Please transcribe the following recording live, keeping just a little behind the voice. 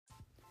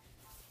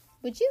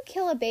Would you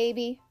kill a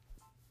baby?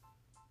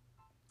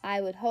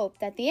 I would hope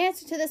that the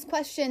answer to this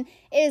question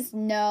is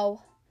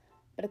no.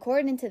 But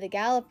according to the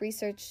Gallup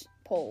research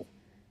poll,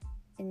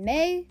 in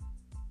May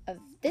of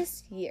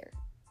this year,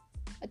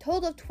 a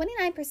total of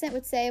 29%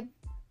 would say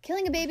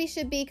killing a baby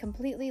should be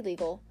completely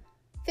legal.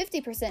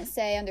 50%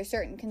 say under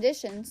certain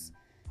conditions,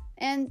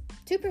 and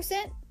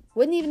 2%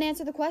 wouldn't even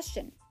answer the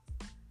question.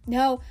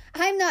 No,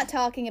 I'm not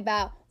talking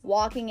about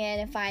walking in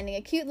and finding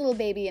a cute little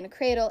baby in a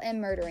cradle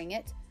and murdering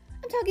it.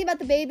 I'm talking about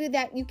the baby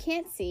that you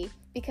can't see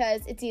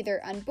because it's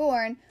either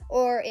unborn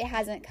or it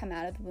hasn't come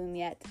out of the womb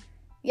yet.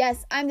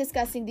 Yes, I'm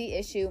discussing the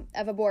issue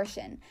of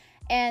abortion.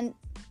 And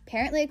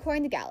apparently,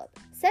 according to Gallup,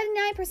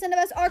 79% of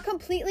us are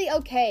completely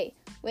okay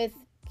with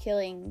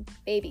killing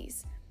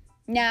babies.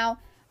 Now,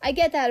 I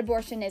get that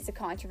abortion is a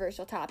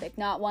controversial topic,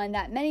 not one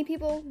that many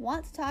people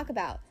want to talk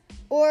about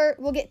or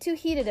will get too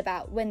heated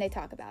about when they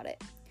talk about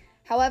it.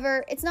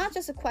 However, it's not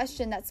just a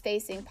question that's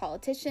facing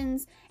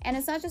politicians, and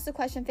it's not just a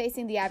question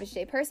facing the average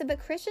day person, but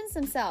Christians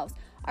themselves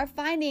are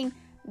finding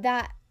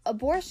that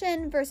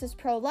abortion versus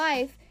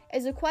pro-life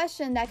is a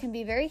question that can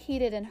be very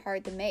heated and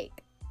hard to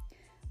make.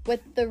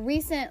 With the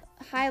recent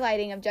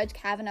highlighting of Judge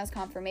Kavanaugh's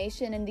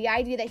confirmation and the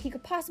idea that he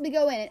could possibly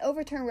go in and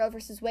overturn Roe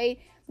versus Wade,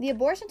 the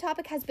abortion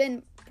topic has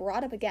been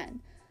brought up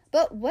again.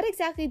 But what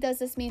exactly does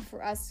this mean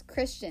for us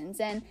Christians?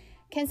 And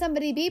can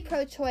somebody be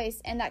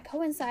pro-choice and that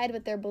coincide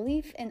with their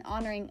belief and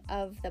honoring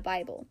of the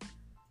Bible?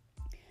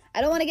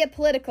 I don't want to get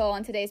political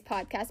on today's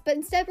podcast, but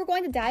instead we're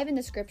going to dive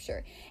into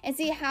Scripture and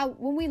see how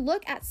when we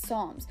look at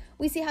Psalms,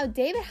 we see how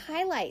David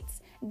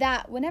highlights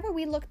that whenever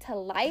we look to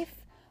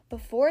life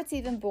before it's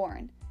even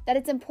born, that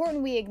it's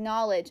important we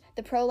acknowledge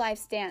the pro-life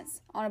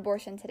stance on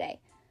abortion today.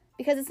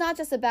 Because it's not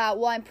just about,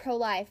 well, I'm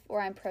pro-life or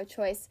I'm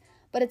pro-choice,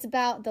 but it's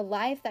about the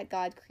life that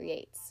God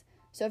creates.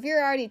 So if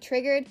you're already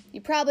triggered,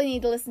 you probably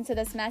need to listen to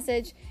this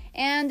message.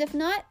 And if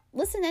not,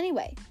 listen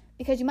anyway,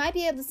 because you might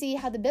be able to see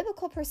how the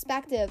biblical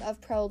perspective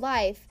of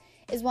pro-life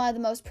is one of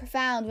the most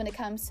profound when it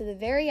comes to the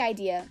very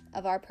idea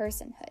of our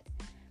personhood.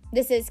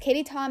 This is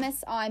Katie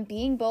Thomas on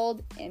Being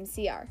Bold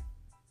MCR.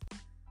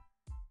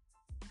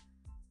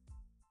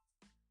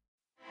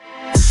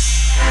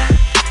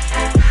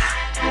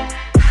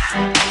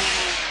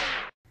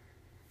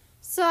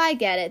 So I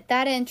get it.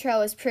 That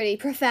intro is pretty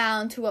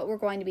profound to what we're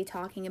going to be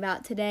talking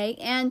about today.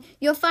 And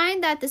you'll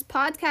find that this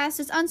podcast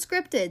is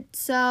unscripted.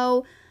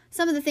 So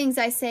some of the things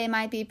I say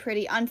might be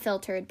pretty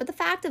unfiltered. But the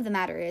fact of the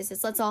matter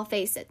is let's all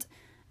face it.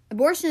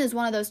 Abortion is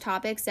one of those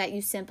topics that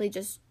you simply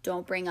just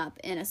don't bring up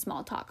in a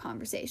small talk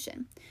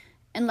conversation.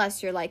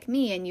 Unless you're like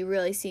me and you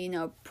really see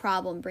no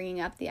problem bringing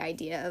up the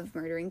idea of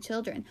murdering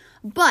children.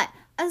 But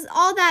as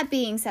all that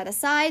being set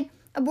aside,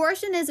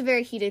 abortion is a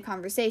very heated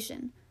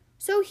conversation.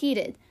 So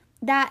heated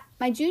that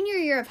my junior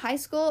year of high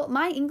school,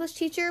 my English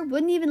teacher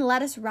wouldn't even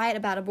let us write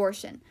about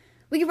abortion.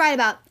 We could write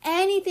about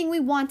anything we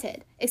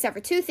wanted, except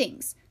for two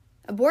things,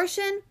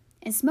 abortion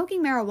and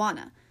smoking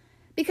marijuana.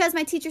 Because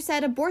my teacher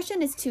said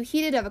abortion is too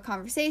heated of a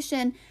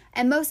conversation,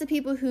 and most of the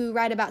people who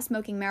write about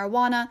smoking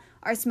marijuana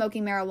are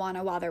smoking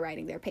marijuana while they're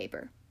writing their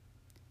paper.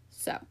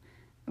 So,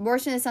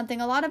 abortion is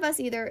something a lot of us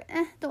either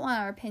don't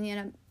want to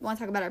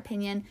talk about our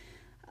opinion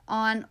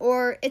on,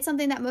 or it's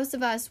something that most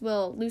of us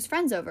will lose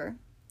friends over.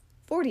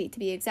 40 to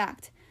be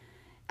exact.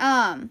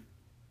 But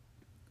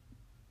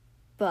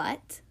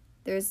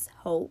there's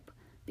hope,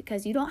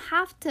 because you don't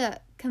have to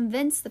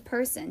convince the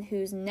person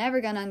who's never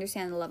going to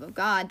understand the love of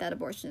God that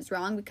abortion is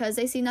wrong, because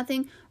they see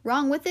nothing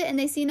wrong with it and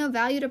they see no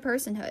value to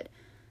personhood.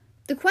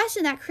 The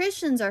question that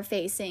Christians are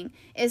facing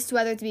is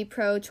whether to be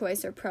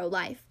pro-choice or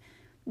pro-life,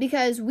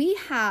 because we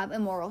have a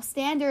moral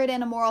standard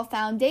and a moral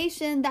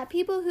foundation that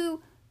people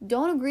who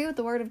don't agree with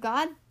the Word of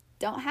God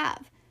don't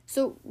have.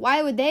 So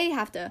why would they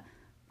have to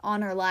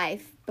honor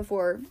life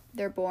before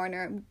they're born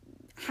or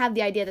have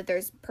the idea that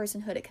there's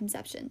personhood at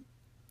conception?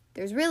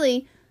 There's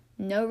really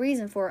no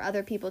reason for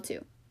other people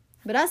to.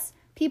 But us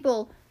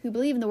people who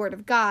believe in the Word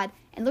of God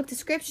and look to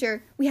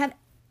Scripture, we have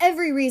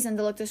every reason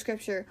to look to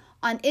Scripture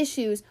on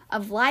issues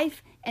of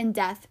life and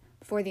death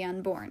for the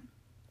unborn.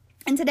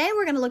 And today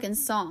we're going to look in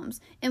Psalms,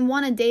 in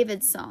one of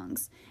David's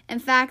songs. In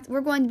fact,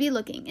 we're going to be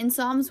looking in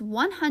Psalms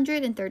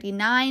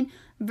 139,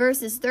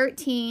 verses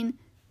 13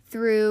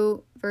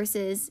 through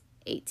verses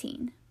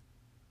 18.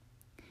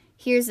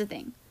 Here's the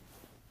thing.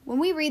 When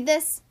we read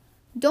this,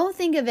 don't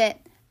think of it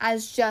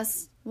as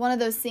just one of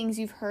those things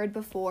you've heard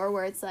before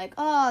where it's like,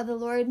 oh, the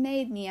Lord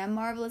made me, I'm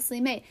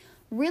marvelously made.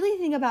 Really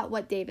think about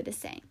what David is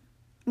saying.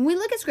 When we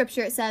look at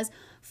Scripture, it says,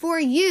 "For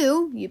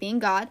you being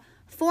God,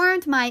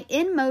 formed my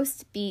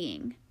inmost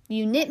being.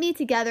 You knit me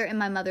together in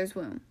my mother's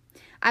womb.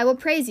 I will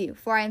praise you,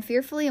 for I am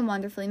fearfully and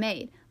wonderfully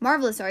made.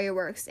 Marvelous are your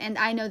works, and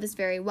I know this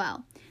very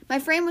well. My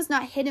frame was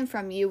not hidden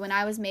from you when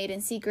I was made in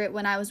secret,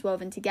 when I was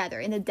woven together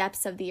in the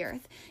depths of the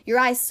earth. Your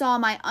eyes saw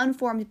my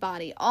unformed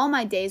body. All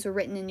my days were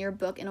written in your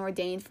book and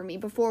ordained for me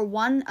before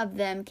one of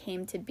them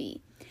came to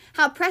be.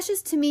 How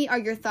precious to me are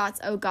your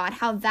thoughts, O God,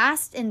 how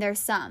vast in their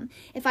sum.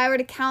 If I were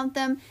to count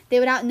them, they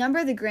would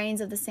outnumber the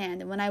grains of the sand,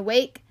 and when I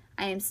wake,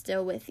 I am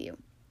still with you."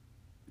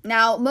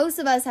 Now, most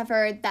of us have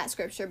heard that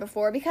scripture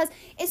before because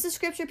it's the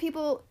scripture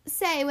people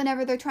say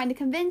whenever they're trying to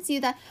convince you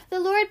that the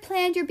Lord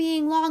planned your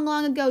being long,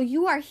 long ago.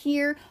 You are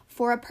here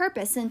for a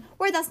purpose. And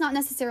where that's not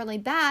necessarily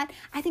bad,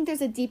 I think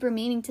there's a deeper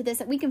meaning to this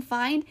that we can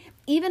find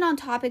even on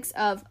topics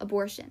of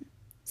abortion.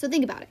 So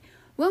think about it.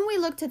 When we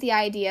look to the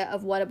idea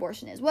of what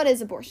abortion is, what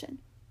is abortion?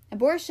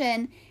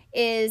 Abortion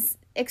is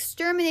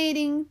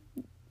exterminating,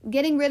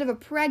 getting rid of a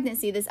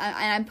pregnancy. And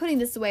I'm putting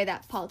this the way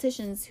that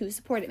politicians who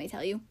support it may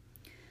tell you,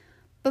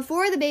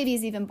 before the baby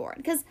is even born,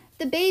 because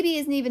the baby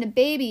isn't even a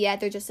baby yet.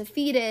 They're just a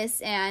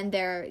fetus, and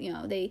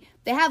they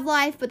have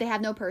life, but they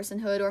have no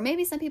personhood, or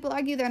maybe some people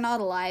argue they're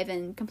not alive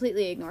and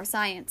completely ignore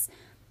science.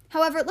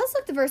 However, let's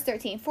look to verse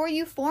 13. For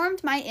you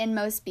formed my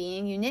inmost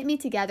being, you knit me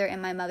together in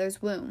my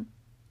mother's womb.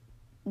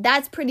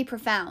 That's pretty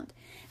profound.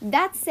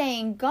 That's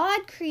saying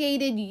God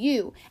created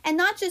you, and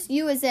not just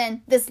you as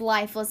in this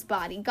lifeless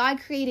body. God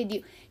created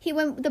you.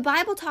 When the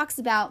Bible talks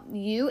about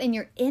you and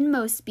your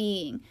inmost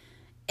being,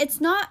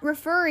 it's not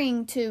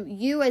referring to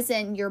you as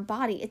in your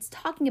body. It's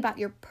talking about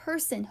your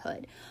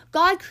personhood.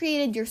 God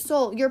created your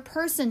soul, your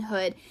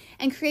personhood,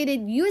 and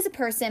created you as a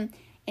person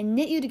and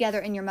knit you together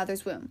in your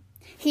mother's womb.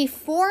 He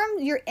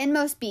formed your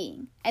inmost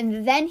being,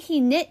 and then he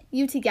knit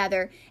you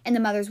together in the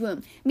mother's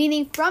womb.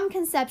 Meaning from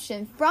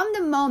conception, from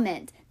the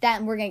moment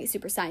that, we're going to get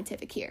super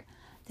scientific here,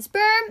 the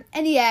sperm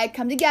and the egg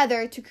come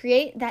together to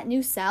create that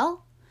new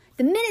cell.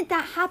 The minute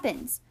that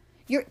happens,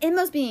 your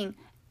inmost being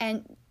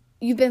and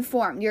you've been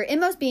formed. Your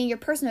inmost being, your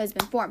personhood has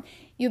been formed.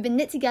 You've been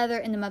knit together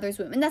in the mother's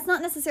womb. And that's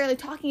not necessarily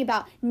talking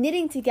about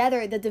knitting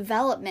together the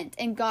development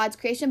in God's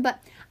creation,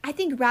 but I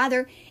think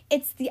rather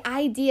it's the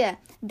idea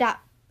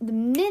that the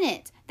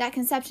minute that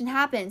conception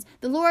happens,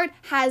 the Lord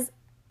has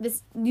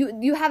this,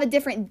 you have a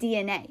different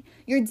DNA.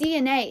 Your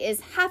DNA is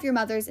half your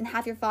mother's and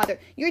half your father.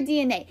 Your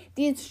DNA,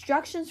 the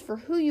instructions for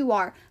who you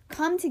are,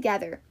 come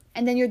together.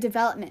 And then your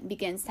development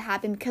begins to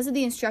happen because of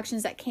the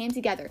instructions that came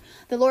together.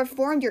 The Lord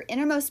formed your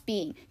innermost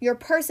being, your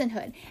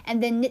personhood,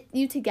 and then knit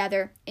you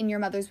together in your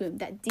mother's womb.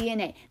 That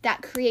DNA,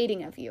 that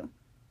creating of you.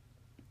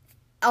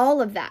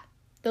 All of that,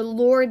 the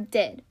Lord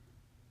did.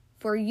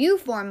 For you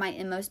formed my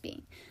inmost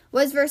being.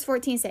 What does verse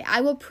 14 say?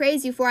 I will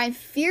praise you, for I am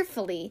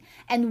fearfully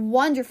and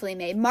wonderfully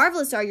made.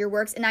 Marvelous are your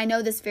works, and I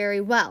know this very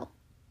well.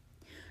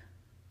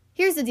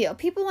 Here's the deal.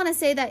 People want to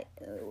say that,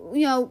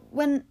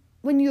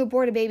 when you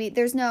abort a baby,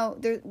 there's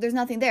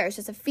nothing there. It's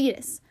just a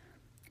fetus.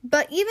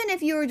 But even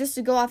if you were just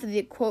to go off of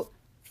the, quote,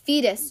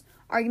 fetus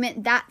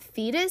argument, that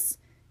fetus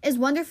is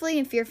wonderfully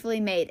and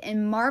fearfully made,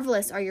 and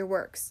marvelous are your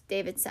works,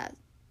 David says.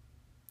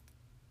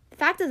 The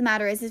fact of the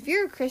matter is, if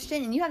you're a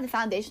Christian and you have the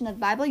foundation of the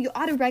Bible, you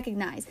ought to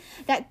recognize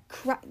that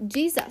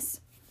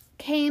Jesus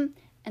came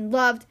and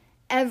loved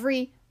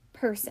every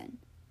person,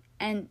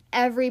 and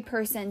every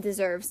person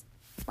deserves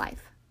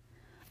life.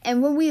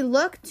 And when we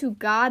look to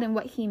God and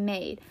what he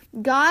made,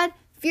 God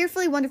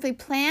fearfully, wonderfully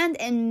planned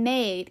and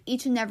made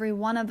each and every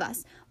one of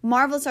us.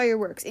 Marvelous are your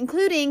works,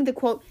 including the,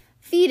 quote,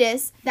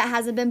 fetus that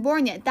hasn't been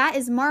born yet. That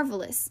is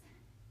marvelous.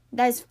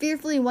 That is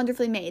fearfully,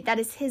 wonderfully made. That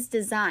is his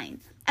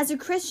design. As a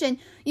Christian,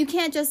 you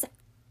can't just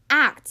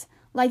act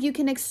like you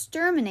can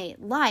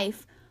exterminate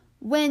life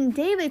when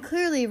David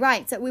clearly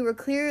writes that we were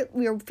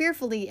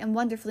fearfully and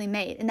wonderfully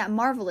made, and that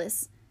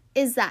marvelous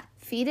is that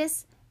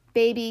fetus,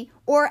 baby,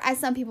 or as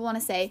some people want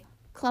to say,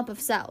 clump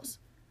of cells.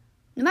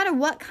 No matter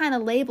what kind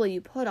of label you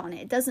put on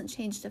it, it doesn't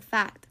change the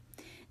fact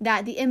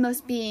that the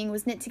inmost being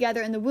was knit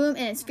together in the womb,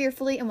 and it's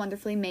fearfully and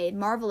wonderfully made.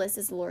 Marvelous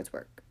is the Lord's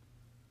work.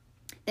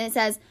 Then it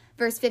says,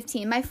 verse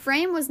 15, my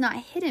frame was not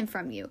hidden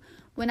from you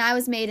when I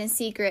was made in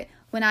secret,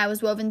 when I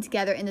was woven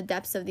together in the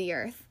depths of the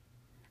earth.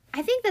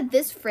 I think that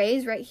this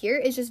phrase right here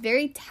is just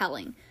very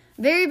telling.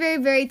 Very, very,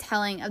 very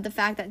telling of the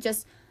fact that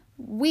just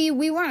we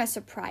weren't a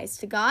surprise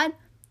to God.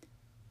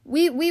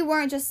 We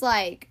weren't just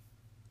like,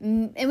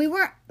 and we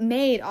weren't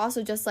made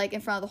also just like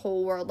in front of the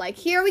whole world. Like,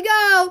 here we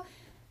go.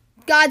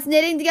 God's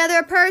knitting together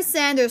a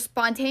person. They're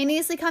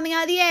spontaneously coming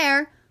out of the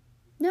air.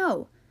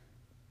 No.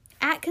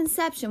 At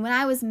conception, when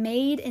I was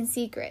made in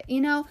secret.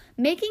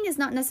 Making is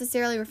not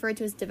necessarily referred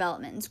to as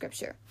development in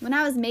Scripture. When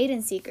I was made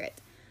in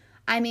secret.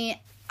 I mean,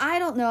 I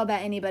don't know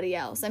about anybody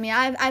else. I mean,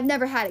 I've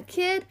never had a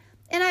kid,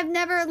 and I've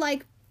never,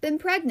 been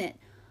pregnant.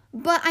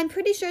 But I'm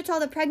pretty sure to all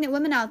the pregnant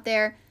women out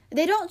there,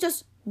 they don't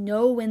just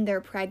know when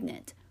they're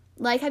pregnant.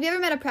 Have you ever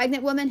met a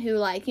pregnant woman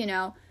who,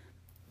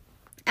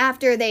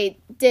 after they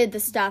did the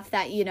stuff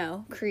that,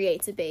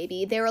 creates a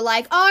baby, they were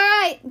like, all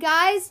right,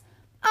 guys,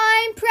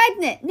 I'm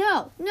pregnant.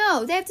 No,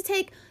 they have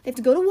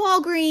to go to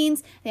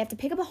Walgreens, they have to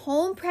pick up a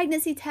home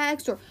pregnancy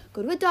test, or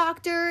go to a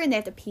doctor, and they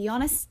have to pee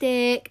on a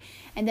stick,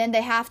 and then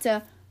they have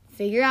to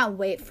figure out,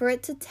 wait for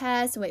it to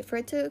test, and wait for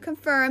it to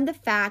confirm the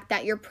fact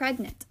that you're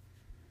pregnant.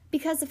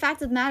 Because the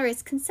fact of the matter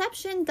is,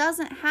 conception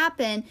doesn't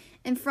happen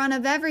in front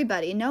of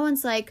everybody. No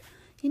one's like,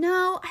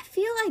 I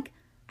feel like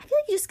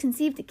you just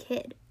conceived a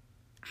kid.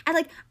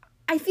 I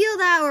feel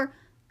that, or,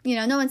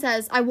 no one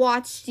says, I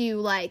watched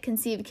you,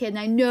 conceive a kid, and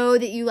I know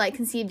that you,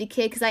 conceived a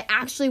kid because I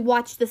actually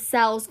watched the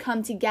cells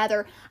come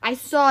together. I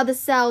saw the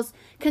cells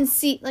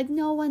conceive.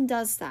 No one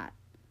does that.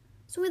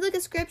 So we look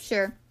at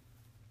Scripture,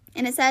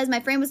 And it says, my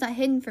frame was not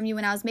hidden from you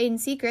when I was made in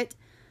secret.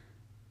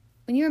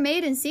 When you were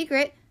made in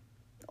secret,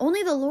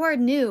 only the Lord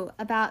knew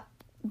about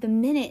the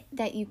minute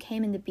that you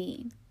came into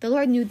being. The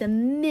Lord knew the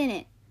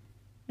minute.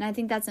 And I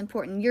think that's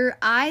important. Your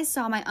eyes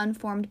saw my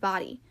unformed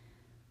body.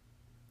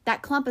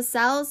 That clump of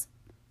cells,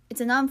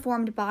 it's an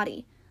unformed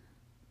body.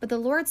 But the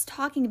Lord's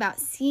talking about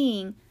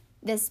seeing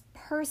this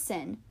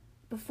person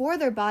before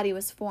their body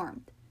was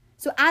formed.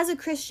 So as a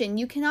Christian,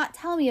 you cannot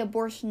tell me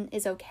abortion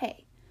is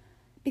okay.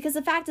 Because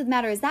the fact of the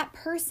matter is that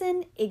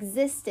person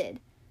existed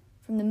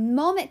from the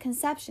moment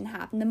conception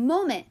happened, the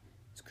moment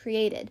it was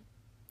created,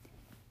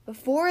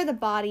 before the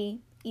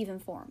body even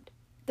formed.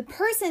 The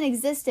person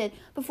existed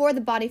before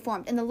the body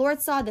formed. And the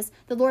Lord saw this.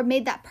 The Lord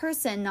made that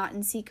person not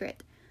in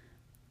secret.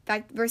 In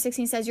fact, verse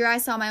 16 says, your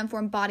eyes saw my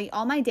unformed body.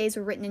 All my days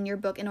were written in your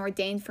book and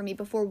ordained for me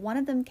before one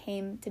of them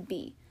came to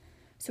be.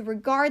 So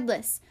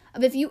regardless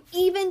of if you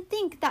even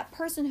think that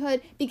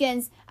personhood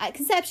begins at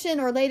conception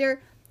or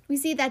later, we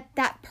see that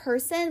that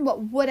person,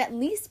 what would at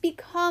least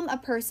become a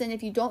person,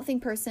 if you don't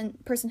think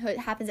personhood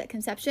happens at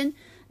conception,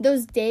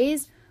 those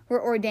days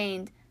were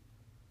ordained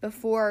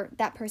before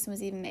that person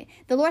was even made.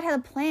 The Lord had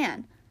a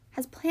plan,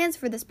 has plans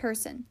for this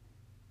person.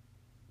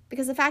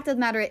 Because the fact of the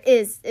matter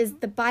is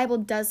the Bible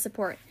does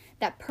support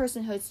that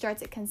personhood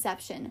starts at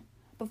conception,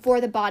 before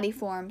the body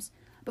forms,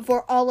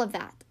 before all of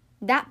that.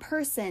 That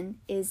person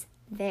is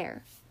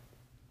there.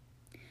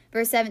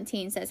 Verse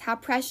 17 says, how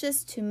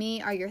precious to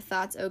me are your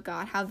thoughts, O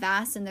God, how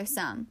vast in their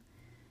sum.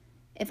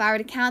 If I were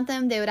to count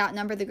them, they would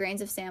outnumber the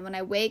grains of sand. When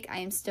I wake, I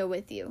am still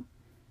with you.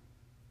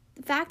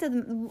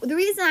 The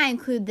reason I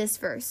include this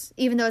verse,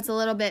 even though it's a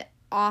little bit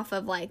off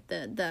of like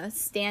the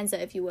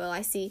stanza, if you will,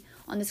 I see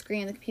on the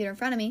screen on the computer in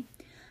front of me.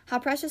 How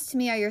precious to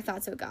me are your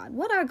thoughts, O God.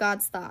 What are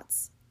God's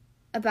thoughts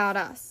about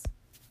us?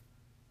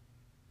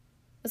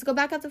 Let's go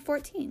back up to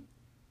 14.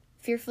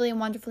 Fearfully and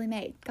wonderfully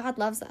made. God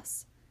loves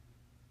us.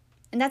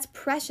 And that's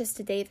precious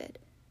to David.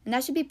 And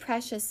that should be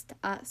precious to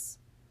us.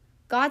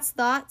 God's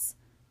thoughts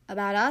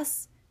about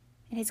us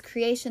and his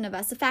creation of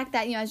us. The fact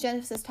that, as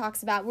Genesis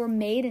talks about, we're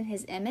made in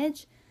his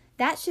image.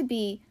 That should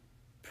be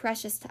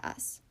precious to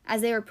us,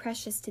 as they were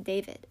precious to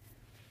David.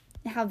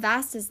 And how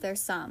vast is their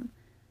sum.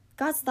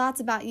 God's thoughts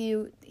about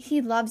you,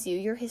 he loves you.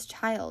 You're his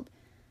child.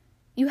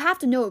 You have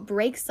to know it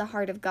breaks the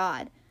heart of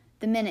God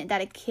the minute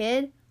that a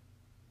kid,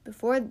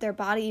 before their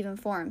body even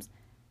forms,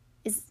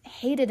 is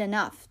hated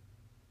enough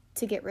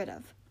to get rid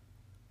of.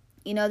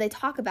 They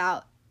talk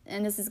about,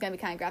 and this is going to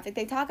be kind of graphic,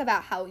 they talk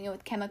about how,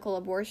 with chemical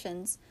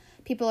abortions,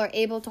 people are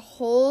able to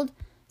hold,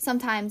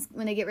 sometimes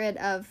when they get rid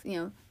of,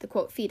 the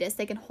quote fetus,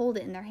 they can hold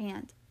it in their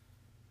hand.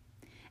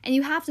 And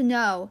you have to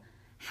know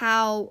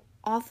how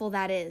awful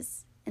that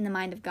is in the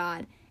mind of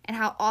God, and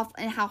how awful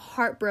and how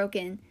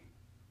heartbroken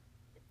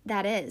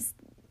that is.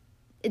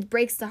 It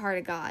breaks the heart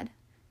of God,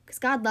 because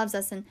God loves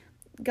us, and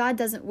God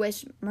doesn't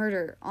wish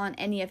murder on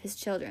any of his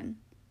children.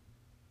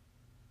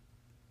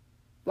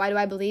 Why do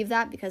I believe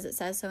that? Because it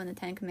says so in the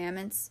Ten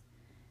Commandments.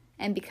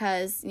 And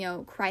because,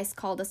 Christ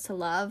called us to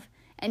love.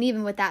 And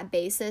even with that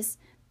basis,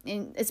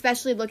 and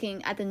especially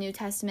looking at the New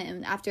Testament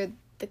and after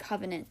the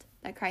covenant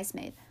that Christ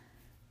made,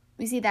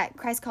 we see that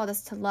Christ called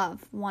us to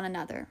love one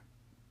another.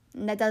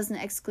 And that doesn't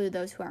exclude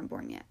those who aren't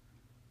born yet.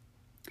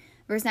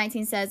 Verse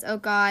 19 says, O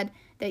God,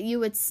 that you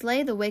would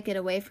slay the wicked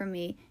away from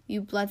me,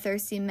 you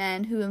bloodthirsty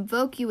men who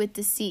invoke you with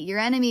deceit. Your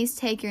enemies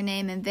take your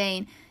name in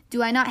vain.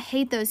 Do I not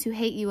hate those who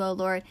hate you, O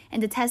Lord,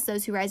 and detest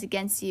those who rise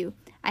against you?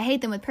 I hate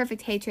them with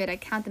perfect hatred. I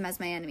count them as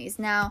my enemies.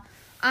 Now,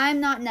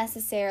 I'm not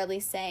necessarily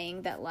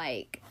saying that,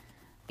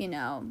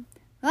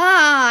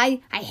 I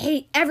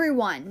hate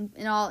everyone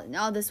and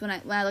all this when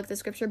I look at the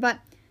scripture, but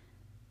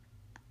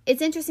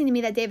it's interesting to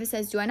me that David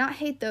says, do I not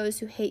hate those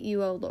who hate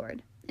you, O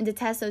Lord, and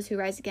detest those who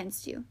rise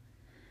against you?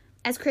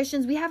 As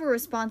Christians, we have a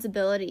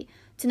responsibility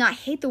to not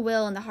hate the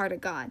will and the heart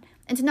of God,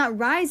 and to not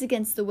rise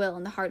against the will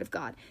and the heart of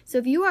God. So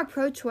if you are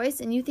pro-choice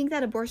and you think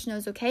that abortion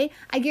is okay,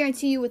 I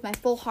guarantee you with my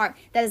full heart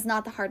that is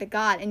not the heart of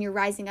God, and you're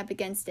rising up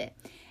against it.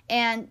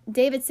 And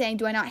David's saying,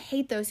 do I not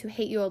hate those who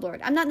hate you, O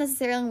Lord? I'm not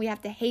necessarily we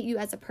have to hate you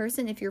as a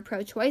person if you're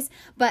pro-choice,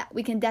 but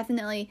we can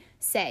definitely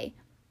say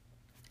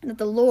that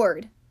the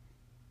Lord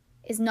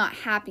is not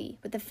happy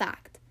with the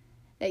fact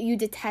that you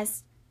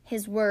detest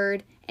his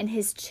word and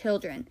his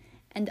children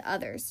and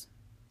others.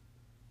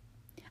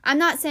 I'm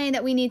not saying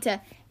that we need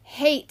to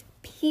hate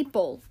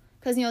people,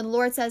 because, the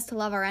Lord says to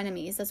love our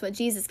enemies. That's what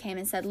Jesus came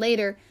and said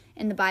later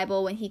in the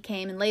Bible when he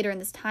came and later in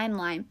this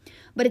timeline.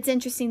 But it's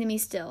interesting to me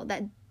still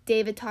that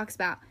David talks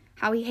about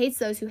how he hates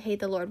those who hate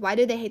the Lord. Why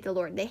do they hate the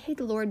Lord? They hate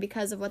the Lord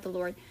because of what the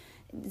Lord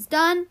has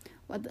done,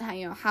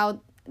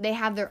 how they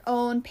have their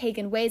own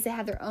pagan ways, they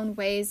have their own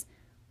ways.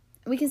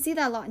 We can see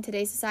that a lot in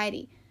today's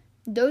society.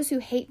 Those who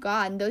hate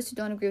God and those who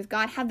don't agree with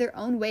God have their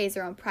own ways,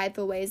 their own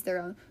prideful ways,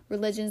 their own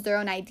religions, their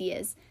own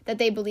ideas that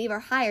they believe are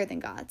higher than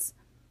God's.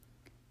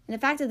 And the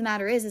fact of the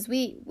matter is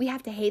we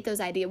have to hate those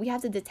ideas. We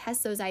have to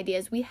detest those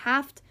ideas. We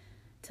have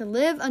to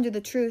live under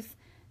the truth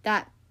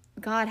that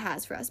God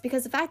has for us.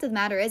 Because the fact of the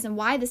matter is, and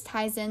why this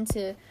ties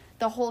into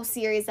the whole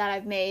series that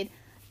I've made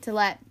to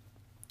let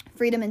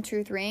freedom and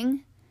truth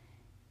ring,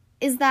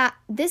 is that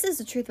this is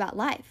the truth about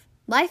life.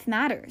 Life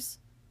matters.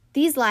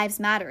 These lives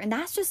matter. And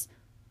that's just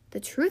the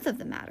truth of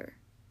the matter.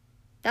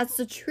 That's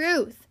the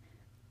truth.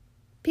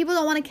 People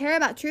don't want to care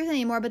about truth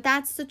anymore, but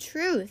that's the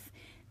truth.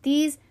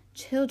 These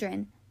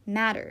children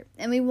matter.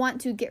 And we want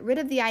to get rid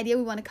of the idea.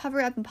 We want to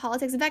cover up in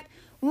politics. In fact,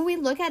 when we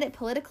look at it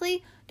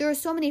politically, there are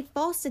so many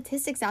false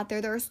statistics out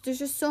there. There's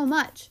just so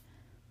much.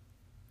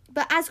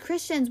 But as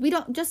Christians, we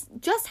don't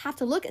just have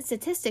to look at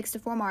statistics to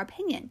form our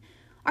opinion.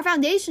 Our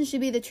foundation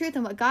should be the truth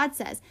and what God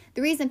says.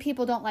 The reason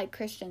people don't like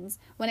Christians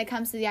when it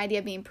comes to the idea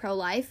of being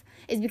pro-life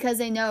is because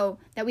they know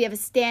that we have a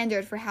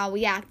standard for how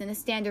we act and a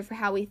standard for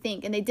how we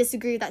think, and they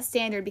disagree with that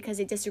standard because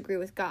they disagree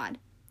with God.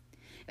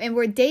 And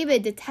where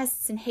David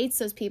detests and hates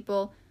those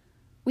people,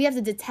 we have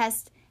to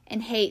detest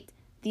and hate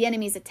the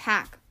enemy's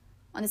attack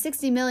on the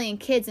 60 million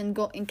kids and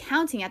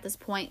counting at this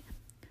point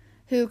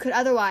who could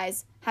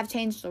otherwise have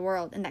changed the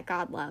world and that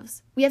God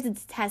loves. We have to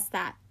detest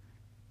that.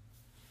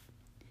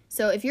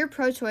 So if you're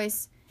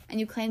pro-choice and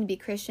you claim to be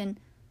Christian,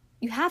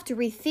 you have to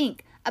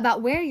rethink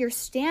about where your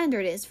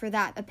standard is for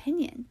that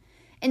opinion.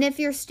 And if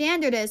your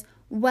standard is,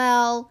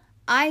 well,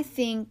 I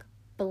think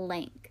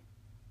blank,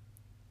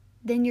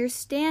 then your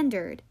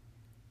standard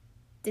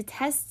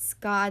detests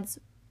God's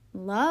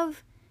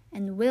love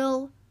and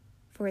will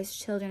for his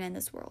children in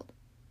this world.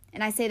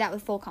 And I say that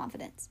with full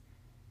confidence.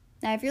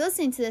 Now, if you're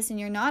listening to this and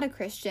you're not a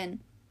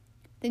Christian,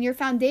 then your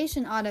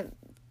foundation ought to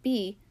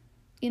be,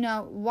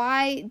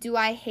 why do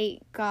I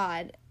hate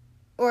God?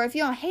 Or if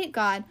you don't hate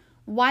God,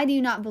 why do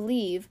you not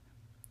believe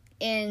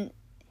in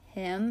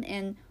him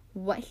and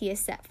what he has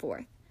set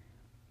forth?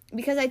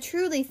 Because I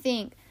truly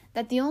think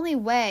that the only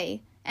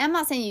way, and I'm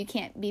not saying you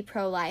can't be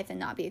pro-life and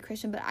not be a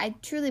Christian, but I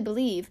truly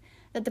believe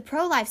that the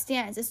pro-life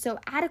stance is so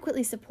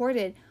adequately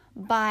supported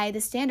by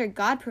the standard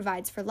God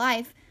provides for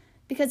life.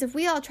 Because if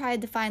we all try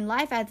to define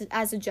life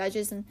as the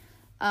judges and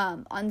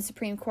on the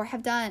Supreme Court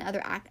have done, and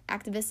other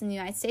activists in the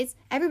United States,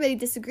 everybody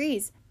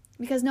disagrees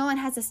because no one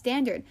has a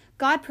standard.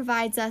 God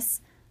provides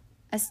us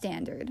a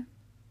standard.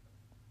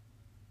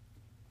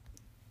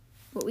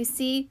 What we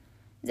see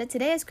is that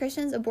today as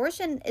Christians,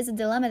 abortion is a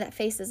dilemma that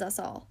faces us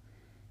all.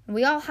 And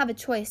we all have a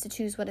choice to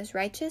choose what is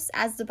righteous,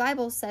 as the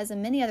Bible says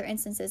in many other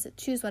instances, to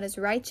choose what is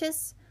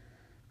righteous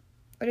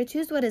or to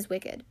choose what is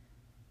wicked.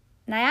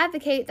 And I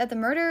advocate that the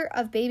murder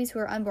of babies who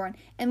are unborn,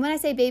 and when I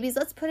say babies,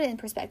 let's put it in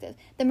perspective.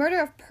 The murder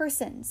of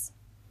persons,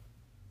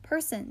 before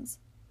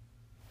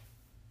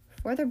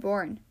they're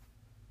born,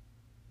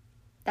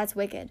 that's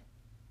wicked.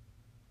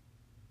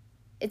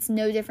 It's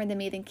no different than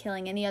me than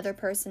killing any other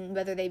person,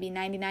 whether they be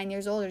 99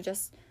 years old or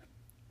just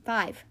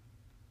 5.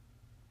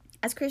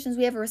 As Christians,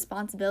 we have a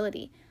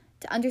responsibility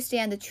to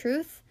understand the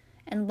truth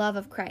and love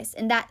of Christ.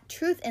 And that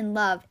truth and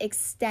love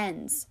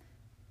extends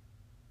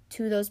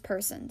to those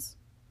persons.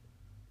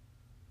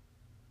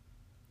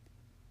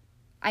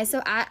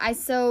 I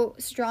so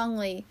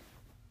strongly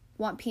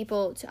want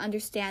people to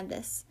understand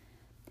this.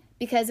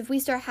 Because if we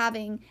start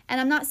having,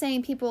 and I'm not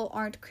saying people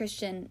aren't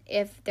Christian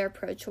if they're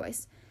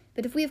pro-choice,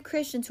 but if we have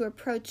Christians who are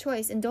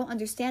pro-choice and don't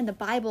understand the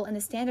Bible and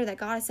the standard that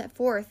God has set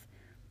forth,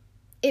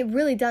 it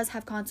really does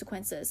have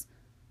consequences.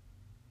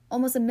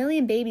 Almost 1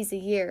 million babies a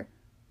year,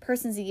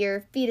 persons a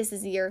year,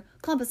 fetuses a year,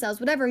 clump of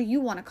cells, whatever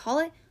you want to call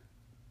it,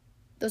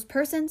 those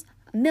persons,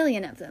 1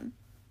 million of them,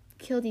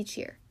 killed each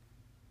year.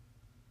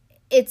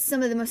 It's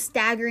some of the most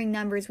staggering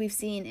numbers we've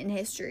seen in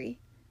history.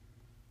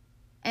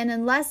 And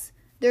unless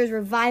there's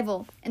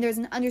revival and there's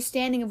an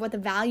understanding of what the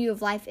value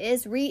of life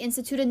is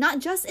reinstituted, not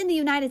just in the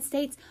United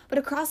States, but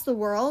across the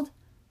world,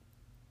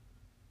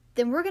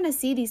 then we're going to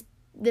see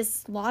this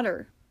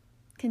slaughter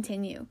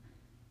continue.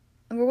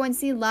 And we're going to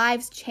see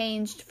lives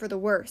changed for the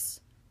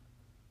worse.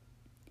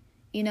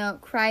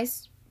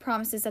 Christ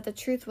promises that the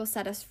truth will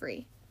set us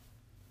free.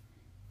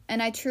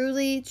 And I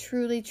truly,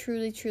 truly,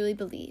 truly, truly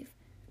believe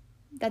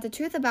that the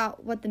truth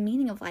about what the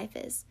meaning of life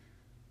is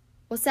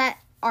will set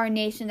our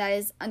nation that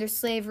is under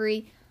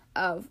slavery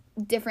of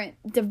different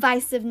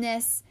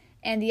divisiveness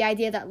and the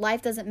idea that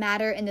life doesn't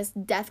matter in this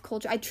death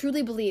culture. I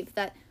truly believe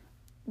that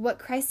what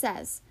Christ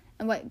says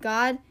and what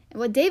God and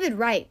what David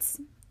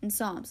writes in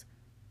Psalms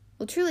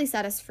will truly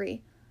set us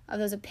free of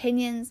those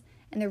opinions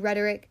and the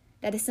rhetoric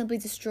that is simply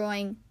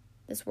destroying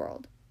this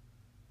world.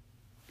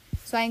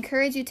 So I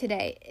encourage you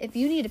today, if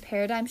you need a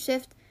paradigm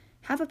shift,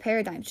 have a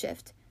paradigm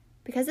shift.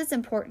 Because it's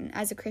important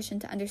as a Christian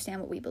to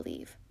understand what we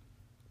believe.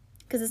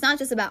 Because it's not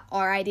just about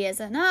our ideas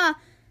and,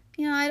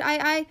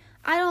 I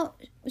don't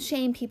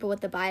shame people with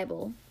the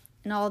Bible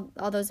and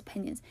all those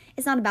opinions.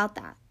 It's not about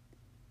that.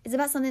 It's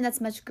about something that's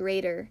much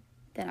greater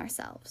than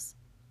ourselves.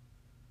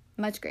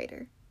 Much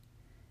greater.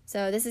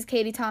 So this is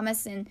Katie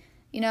Thomas, and,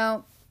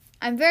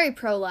 I'm very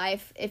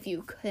pro-life, if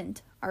you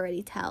couldn't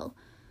already tell.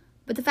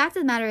 But the fact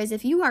of the matter is,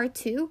 if you are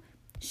too,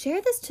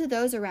 share this to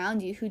those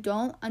around you who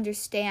don't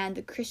understand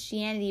the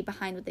Christianity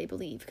behind what they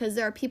believe. Because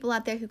there are people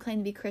out there who claim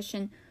to be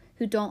Christian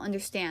who don't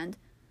understand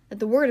that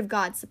the Word of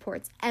God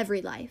supports every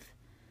life.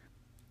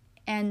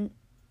 And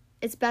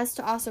it's best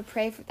to also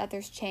pray that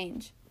there's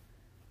change.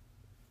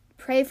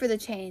 Pray for the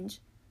change.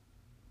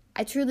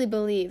 I truly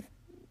believe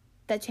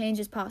that change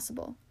is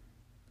possible.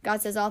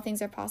 God says all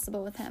things are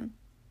possible with him.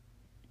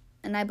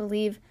 And I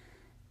believe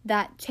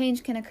that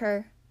change can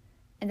occur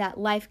and that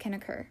life can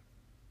occur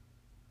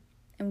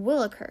and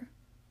will occur.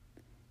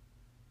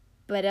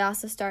 But it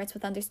also starts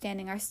with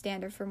understanding our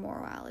standard for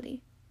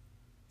morality.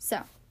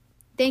 So,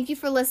 thank you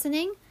for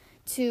listening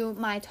to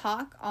my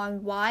talk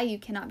on why you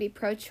cannot be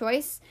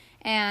pro-choice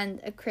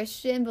and a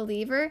Christian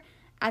believer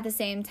at the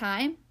same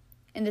time,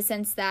 in the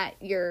sense that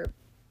your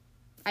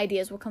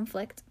ideas will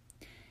conflict.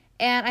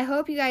 And I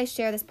hope you guys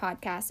share this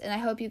podcast, and I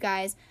hope you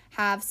guys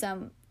have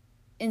some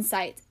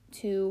insight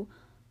to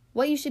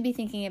what you should be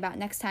thinking about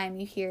next time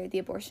you hear the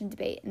abortion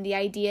debate and the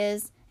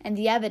ideas and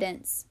the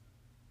evidence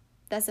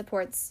that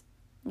supports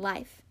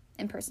life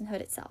and personhood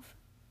itself.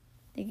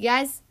 Thank you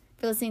guys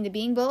for listening to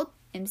Being Bold,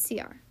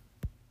 MCR.